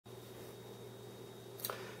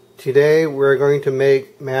Today we're going to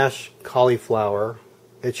make mashed cauliflower.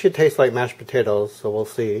 It should taste like mashed potatoes, so we'll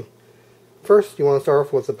see. First, you want to start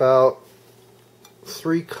off with about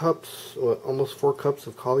 3 cups, almost 4 cups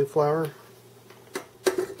of cauliflower.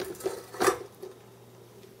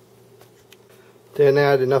 Then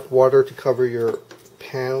add enough water to cover your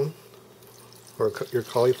pan or your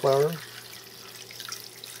cauliflower.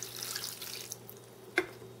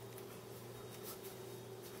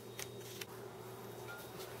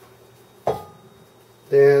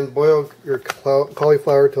 Then boil your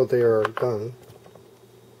cauliflower till they are done.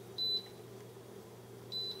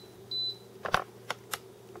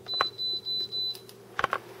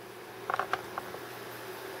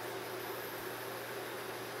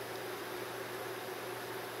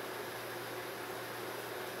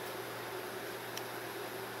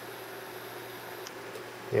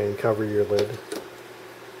 And cover your lid.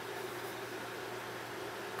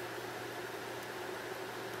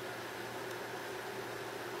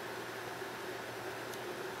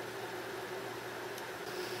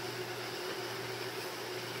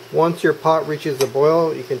 Once your pot reaches a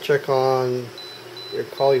boil, you can check on your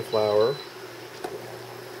cauliflower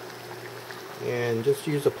and just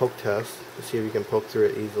use a poke test to see if you can poke through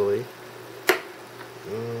it easily.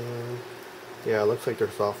 Yeah, it looks like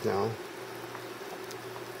they're soft now.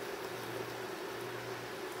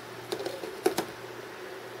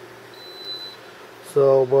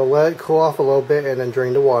 So we'll let it cool off a little bit and then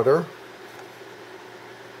drain the water.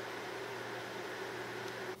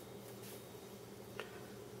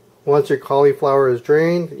 Once your cauliflower is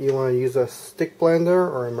drained, you want to use a stick blender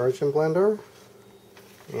or immersion blender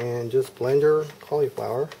and just blend your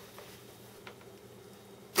cauliflower.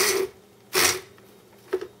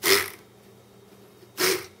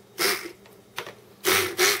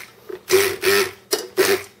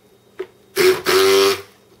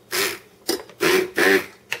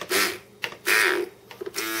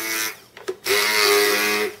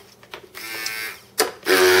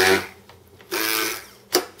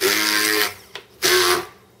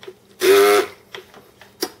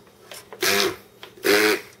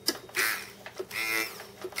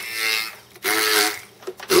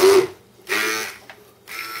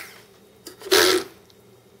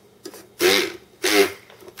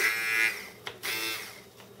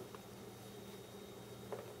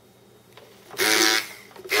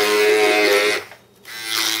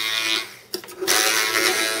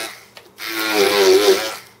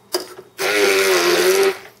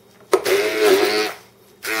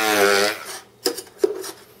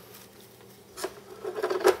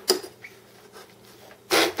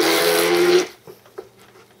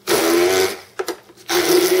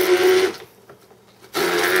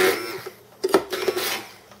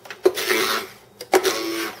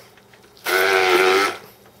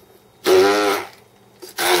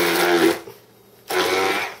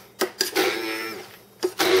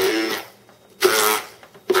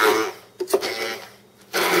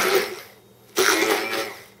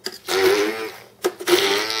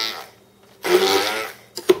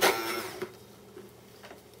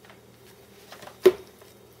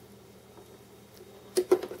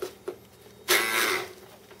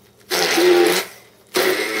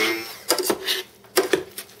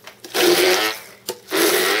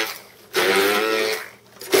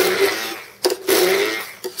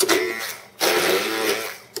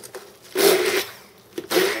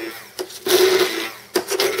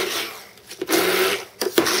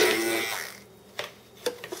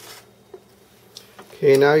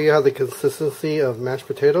 Okay, now you have the consistency of mashed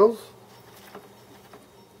potatoes.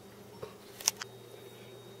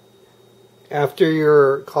 After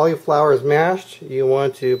your cauliflower is mashed, you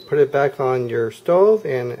want to put it back on your stove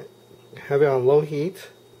and have it on low heat.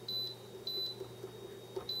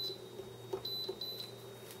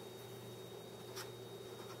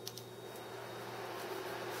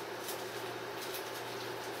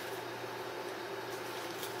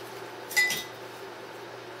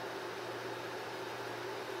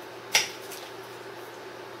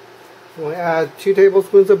 We'll add 2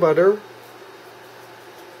 tablespoons of butter.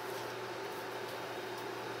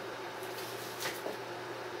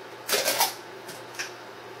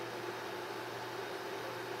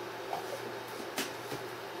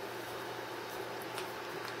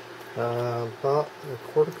 About a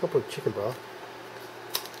 1/4 cup of chicken broth.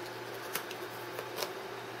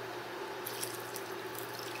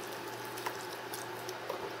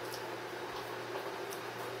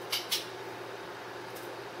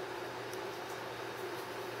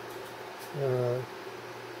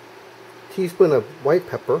 Teaspoon of white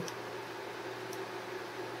pepper,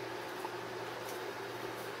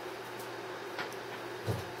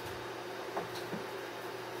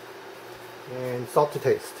 and salt to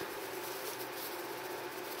taste.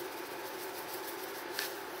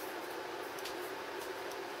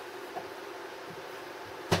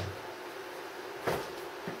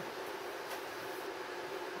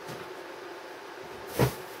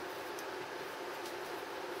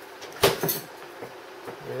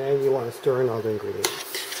 And you want to stir in all the ingredients.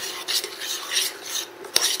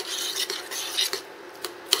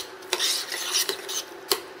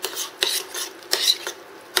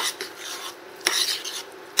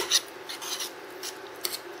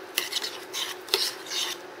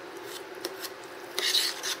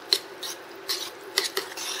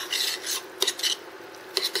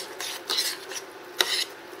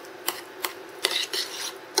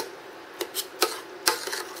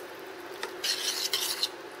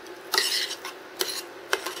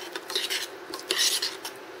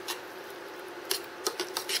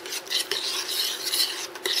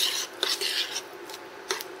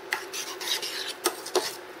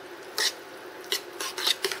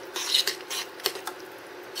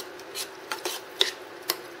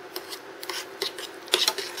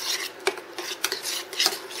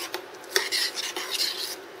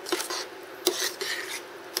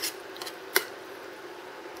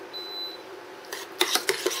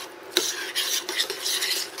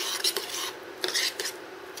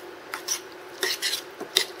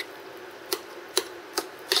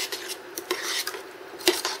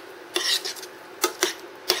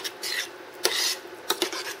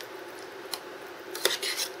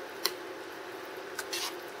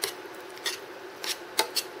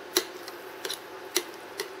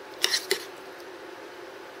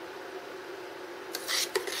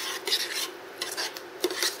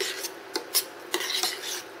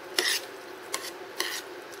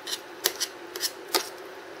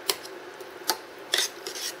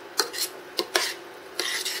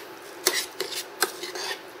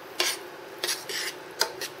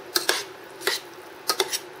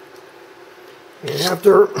 And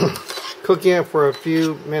after cooking it for a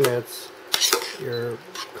few minutes, your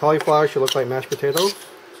cauliflower should look like mashed potatoes.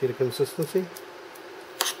 See the consistency?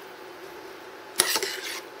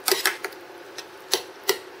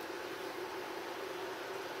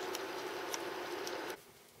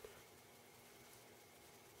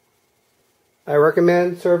 I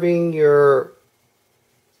recommend serving your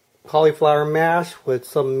cauliflower mash with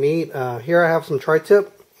some meat. Here I have some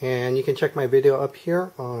tri-tip. And you can check my video up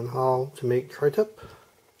here on how to make tri-tip.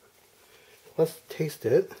 Let's taste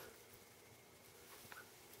it.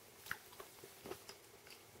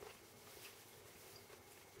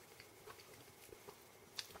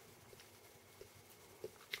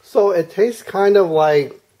 So it tastes kind of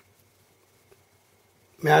like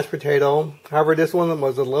mashed potato. However, this one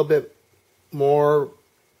was a little bit more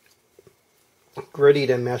gritty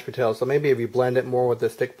than mashed potato. So maybe if you blend it more with the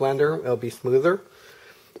stick blender, it'll be smoother.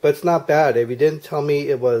 But it's not bad. If you didn't tell me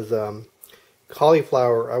it was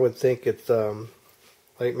cauliflower, I would think it's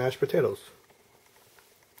like mashed potatoes.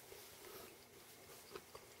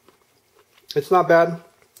 It's not bad.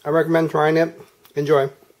 I recommend trying it. Enjoy.